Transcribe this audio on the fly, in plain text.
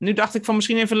Nu dacht ik van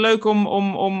misschien even leuk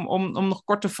om nog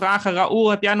kort te vragen. Raoul,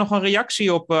 heb jij nog een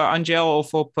reactie op Angel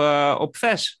of op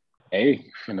Ves? Hey,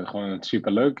 ik vind het gewoon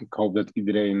superleuk. Ik hoop dat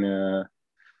iedereen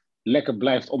lekker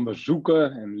blijft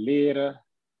onderzoeken en leren.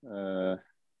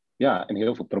 Ja, en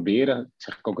heel veel proberen. Dat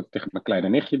zeg ik ook tegen mijn kleine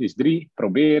nichtje, die is 3.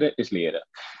 Proberen is leren.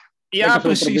 Ja, Lekker veel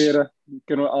precies. proberen,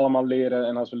 kunnen we allemaal leren.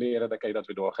 En als we leren, dan kan je dat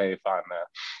weer doorgeven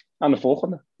aan de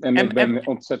volgende. En ik ben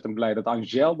ontzettend blij dat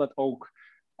Angel dat ook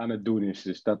aan het doen is.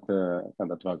 Dus dat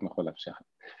wil ik nog wel even zeggen.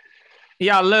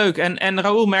 Ja, leuk. En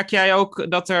Raoul, merk jij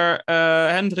ook dat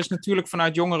er is natuurlijk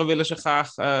vanuit jongeren willen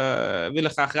graag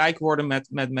rijk worden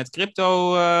met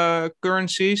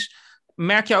cryptocurrencies.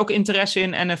 Merk je ook interesse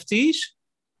in NFT's?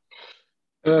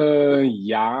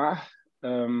 Ja,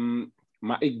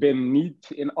 maar ik ben niet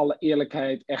in alle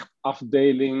eerlijkheid echt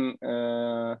afdeling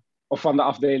of van de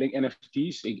afdeling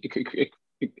NFT's.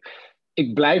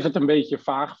 Ik blijf het een beetje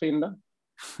vaag vinden.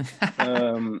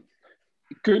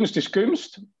 Kunst is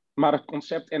kunst, maar het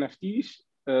concept NFT's,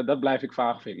 dat blijf ik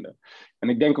vaag vinden. En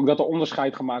ik denk ook dat er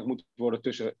onderscheid gemaakt moet worden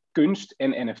tussen kunst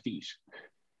en NFT's.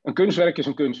 Een kunstwerk is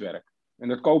een kunstwerk. En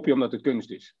dat koop je omdat het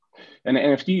kunst is. En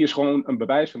een NFT is gewoon een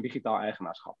bewijs van digitaal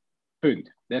eigenaarschap.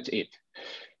 Punt. That's it.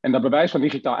 En dat bewijs van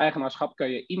digitaal eigenaarschap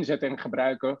kan je inzetten en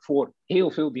gebruiken voor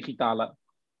heel veel digitale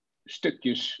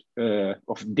stukjes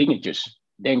of dingetjes.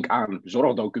 Denk aan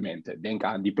zorgdocumenten, denk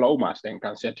aan diploma's, denk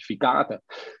aan certificaten,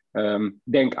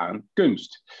 denk aan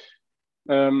kunst.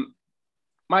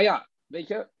 Maar ja, weet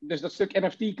je, dus dat stuk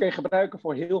NFT kun je gebruiken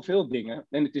voor heel veel dingen.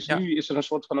 En nu is er een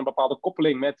soort van een bepaalde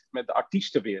koppeling met de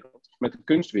artiestenwereld, met de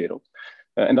kunstwereld.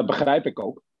 En dat begrijp ik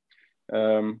ook.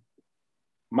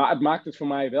 Maar het maakt het voor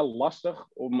mij wel lastig,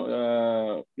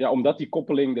 omdat die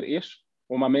koppeling er is,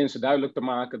 om aan mensen duidelijk te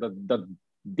maken dat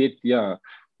dit,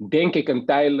 denk ik, een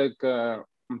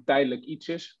tijdelijk iets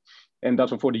is. En dat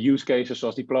we voor de use cases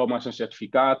zoals diploma's en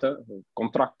certificaten,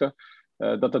 contracten,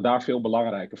 dat het daar veel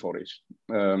belangrijker voor is.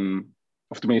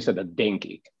 Of tenminste, dat denk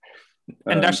ik.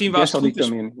 En daar zien we als het goed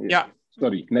is... Ja.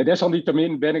 Sorry. Nee,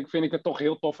 desalniettemin vind ik het toch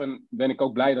heel tof en ben ik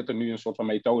ook blij dat er nu een soort van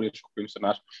methode is voor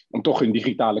kunstenaars om toch hun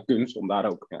digitale kunst, om daar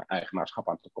ook eigenaarschap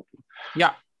aan te koppelen.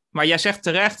 Ja, maar jij zegt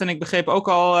terecht, en ik begreep ook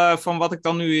al van wat ik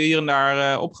dan nu hier en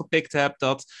daar opgepikt heb,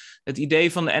 dat het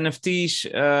idee van de NFT's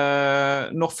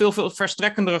nog veel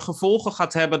verstrekkendere gevolgen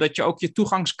gaat hebben, dat je ook je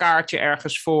toegangskaartje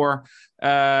ergens voor,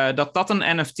 dat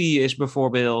een NFT is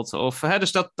bijvoorbeeld. Of,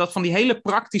 dus dat van die hele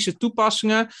praktische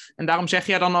toepassingen, en daarom zeg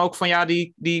jij dan ook van ja,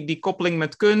 die koppeling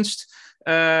met kunst,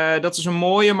 dat is een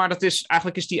mooie, maar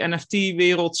eigenlijk is die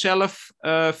NFT-wereld zelf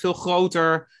veel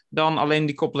groter dan alleen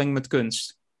die koppeling met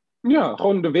kunst. Ja,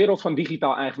 gewoon de wereld van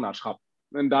digitaal eigenaarschap.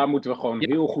 En daar moeten we gewoon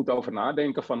heel goed over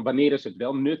nadenken van wanneer is het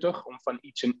wel nuttig om van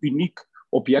iets een uniek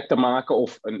object te maken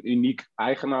of een uniek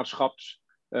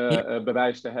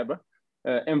eigenaarschapsbewijs te hebben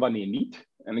en wanneer niet.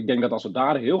 En ik denk dat als we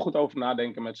daar heel goed over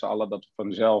nadenken met z'n allen, dat we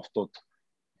vanzelf tot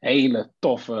hele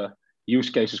toffe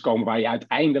use cases komen waar je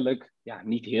uiteindelijk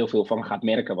niet heel veel van gaat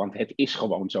merken, want het is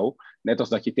gewoon zo. Net als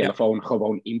dat je telefoon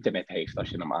gewoon internet heeft als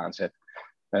je hem aanzet.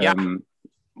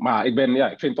 Maar ik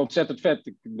vind het ontzettend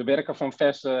vet. De werken van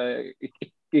Ves,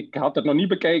 ik had het nog niet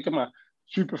bekeken, maar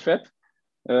super vet.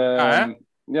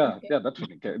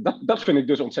 Dat vind ik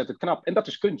dus ontzettend knap. En dat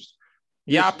is kunst.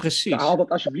 Ja, dus precies. Haal dat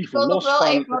alsjeblieft los van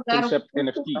het concept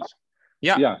NFT's.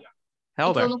 Ja,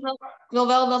 helder. Ik wil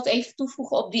wel wat even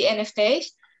toevoegen op die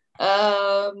NFT's.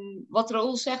 Wat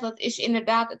Raoul zegt, dat is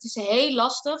inderdaad, het is heel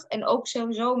lastig. En ook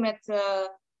sowieso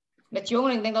met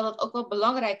jongeren, ik denk dat dat ook wel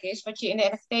belangrijk is. Wat je in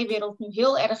de NFT-wereld nu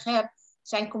heel erg hebt,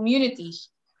 zijn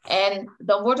communities. En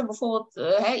dan wordt er bijvoorbeeld,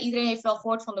 iedereen heeft wel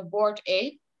gehoord van de Bored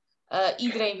Ape.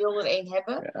 Iedereen wil er een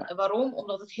hebben. Ja. Waarom?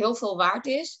 Omdat het heel veel waard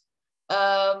is.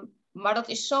 Maar dat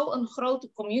is zo'n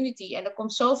grote community en er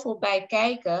komt zoveel bij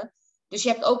kijken. Dus je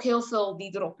hebt ook heel veel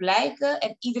die erop lijken.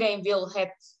 En iedereen wil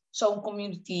zo'n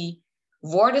community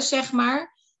worden, zeg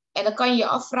maar. En dan kan je je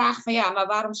afvragen van maar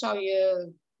waarom zou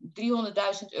je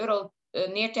 €300.000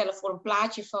 neertellen voor een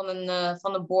plaatje van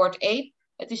een Bored Ape?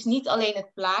 Het is niet alleen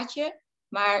het plaatje,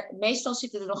 maar meestal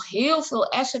zitten er nog heel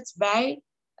veel assets bij.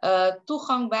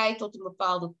 Toegang bij tot een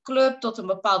bepaalde club, tot een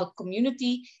bepaalde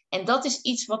community. En dat is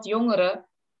iets wat jongeren,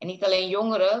 en niet alleen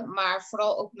jongeren, maar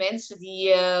vooral ook mensen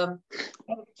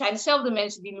het zijn dezelfde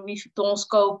mensen die Louis Vuittons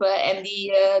kopen en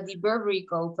die Burberry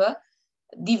kopen,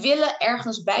 die willen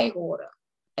ergens bij horen.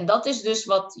 En dat is dus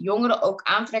wat jongeren ook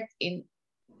aantrekt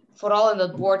vooral in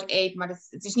dat Bored Ape, maar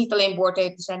het is niet alleen Bored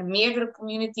Ape, er zijn meerdere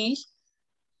communities.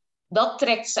 Dat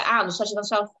trekt ze aan. Dus als je dan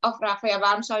zou afvragen van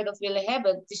waarom zou je dat willen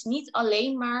hebben? Het is niet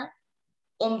alleen maar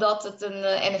omdat het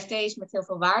een NFT is met heel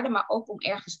veel waarde, maar ook om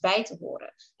ergens bij te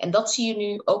horen. En dat zie je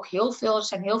nu ook heel veel. Er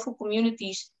zijn heel veel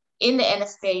communities in de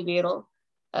NFT-wereld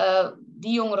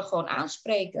die jongeren gewoon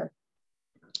aanspreken.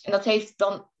 En dat heeft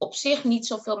dan op zich niet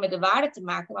zoveel met de waarde te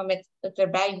maken, maar met het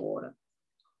erbij horen.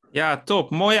 Ja, top.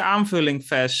 Mooie aanvulling,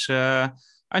 Ves.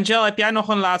 Angel, heb jij nog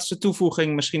een laatste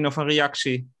toevoeging, misschien of een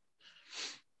reactie?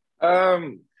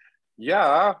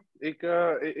 Ja,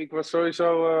 ik was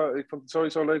sowieso, ik vond het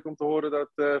sowieso leuk om te horen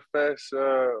dat Ves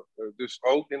dus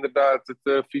ook inderdaad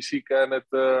het fysieke en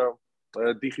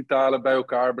het digitale bij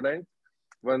elkaar brengt.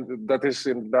 Want dat is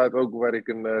inderdaad ook waar ik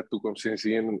een toekomst in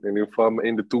zie, in ieder geval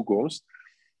in de toekomst.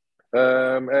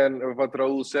 En wat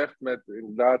Raoul zegt met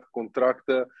inderdaad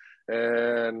contracten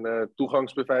en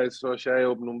toegangsbewijzen, zoals jij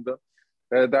opnoemde,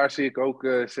 daar zie ik ook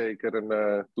zeker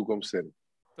een toekomst in.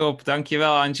 Top,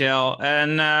 dankjewel Angel.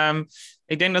 En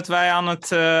ik denk dat wij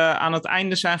aan het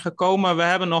einde zijn gekomen. We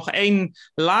hebben nog één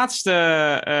laatste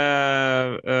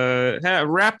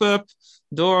wrap-up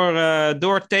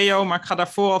door Theo. Maar ik ga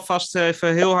daarvoor alvast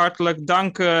even heel hartelijk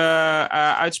dank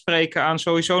uitspreken aan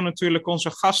sowieso natuurlijk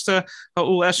onze gasten.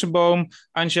 Raoul Essenboom,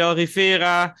 Angel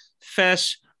Rivera,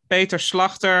 Ves, Peter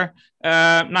Slachter.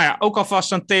 Ook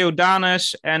alvast aan Theo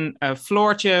Danes en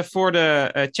Floortje voor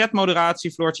de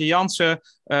chatmoderatie, Floortje Jansen,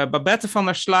 Babette van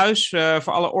der Sluis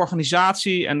voor alle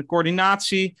organisatie en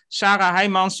coördinatie, Sarah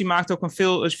Heijmans die maakt ook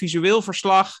een visueel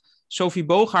verslag, Sophie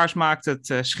Bogaars maakt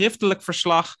het schriftelijk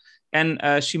verslag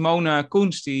en Simone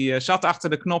Koens die zat achter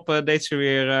de knoppen, deed ze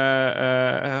weer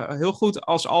heel goed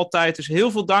als altijd. Dus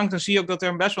heel veel dank, dan zie je ook dat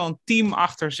er best wel een team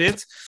achter zit.